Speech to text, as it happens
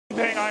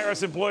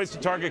IRS employees to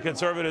target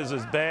conservatives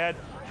is bad.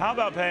 How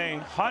about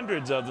paying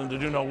hundreds of them to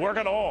do no work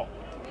at all?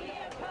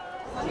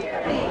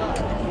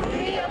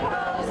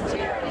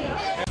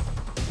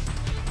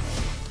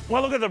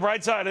 Well, look at the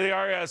bright side of the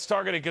IRS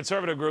targeting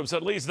conservative groups.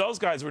 At least those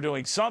guys were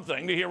doing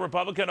something. To hear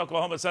Republican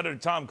Oklahoma Senator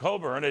Tom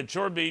Coburn, it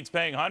sure beats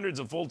paying hundreds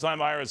of full-time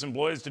IRS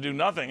employees to do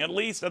nothing, at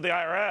least at the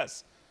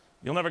IRS.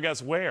 You'll never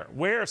guess where.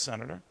 Where,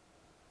 Senator?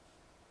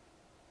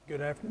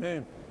 Good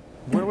afternoon.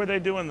 Where were they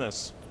doing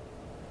this?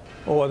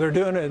 Well, they're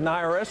doing it in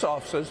IRS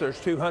offices.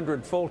 There's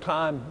 200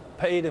 full-time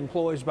paid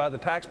employees by the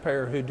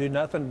taxpayer who do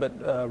nothing but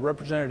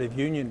representative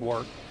union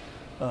work.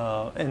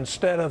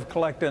 Instead of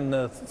collecting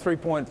the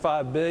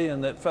 $3.5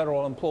 billion that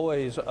federal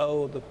employees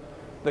owe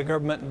the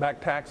government in back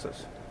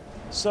taxes.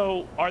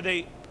 So are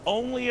they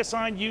only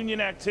assigned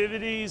union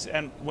activities?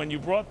 And when you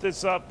brought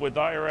this up with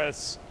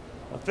IRS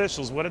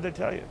officials, what did they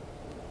tell you?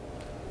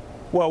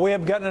 Well, we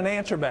haven't gotten an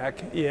answer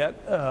back yet.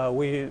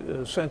 We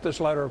sent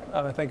this letter,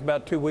 I think,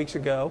 about 2 weeks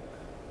ago.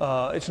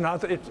 It's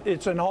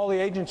in all the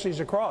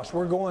agencies across.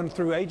 We're going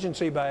through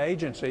agency by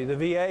agency. The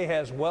VA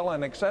has well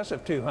in excess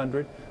of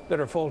 200 that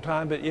are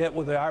full-time, but yet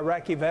with the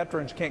Iraqi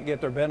veterans can't get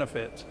their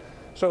benefits.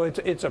 So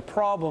it's a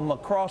problem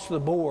across the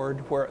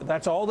board where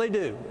that's all they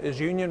do is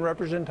union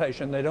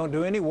representation. They don't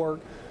do any work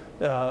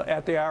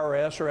at the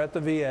IRS or at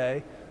the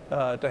VA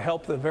to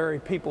help the very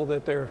people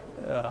that they're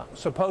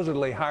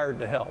supposedly hired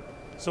to help.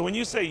 So when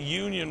you say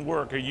union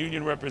work or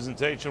union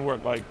representation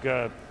work, like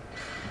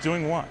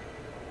doing what?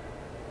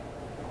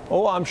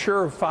 Oh, I'm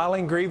sure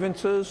filing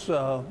grievances,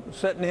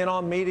 sitting in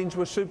on meetings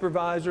with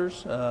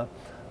supervisors,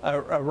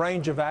 a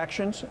range of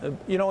actions.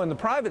 You know, in the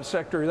private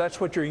sector, that's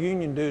what your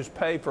union dues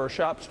pay for a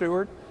shop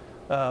steward.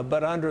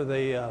 But under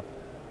the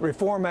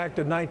Reform Act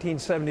of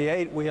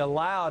 1978, we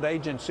allowed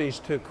agencies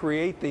to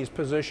create these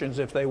positions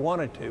if they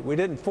wanted to. We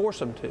didn't force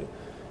them to.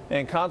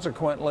 And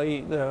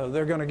consequently,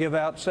 they're going to give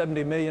out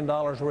 $70 million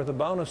worth of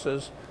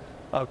bonuses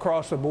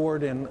across the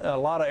board in a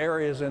lot of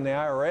areas in the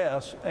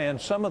IRS. And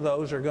some of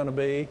those are going to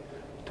be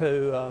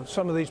to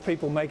some of these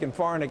people making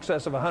far in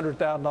excess of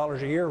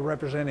 $100,000 a year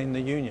representing the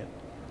union.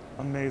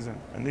 Amazing.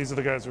 And these are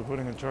the guys we're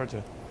putting in charge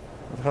of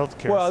health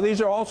care. Well,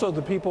 these are also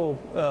the people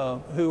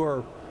who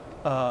are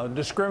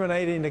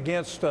discriminating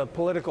against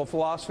political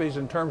philosophies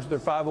in terms of their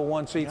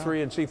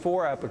 501c3 and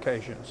C4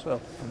 applications.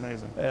 So,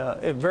 amazing.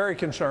 Very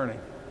concerning.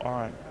 All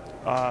right.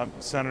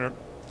 Senator,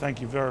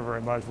 thank you very,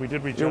 very much. We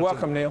did reach out. You're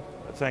welcome, Neil.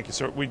 Thank you,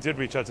 sir. We did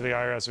reach out to the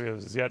IRS. We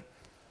have yet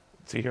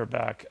to hear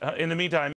back. In the meantime,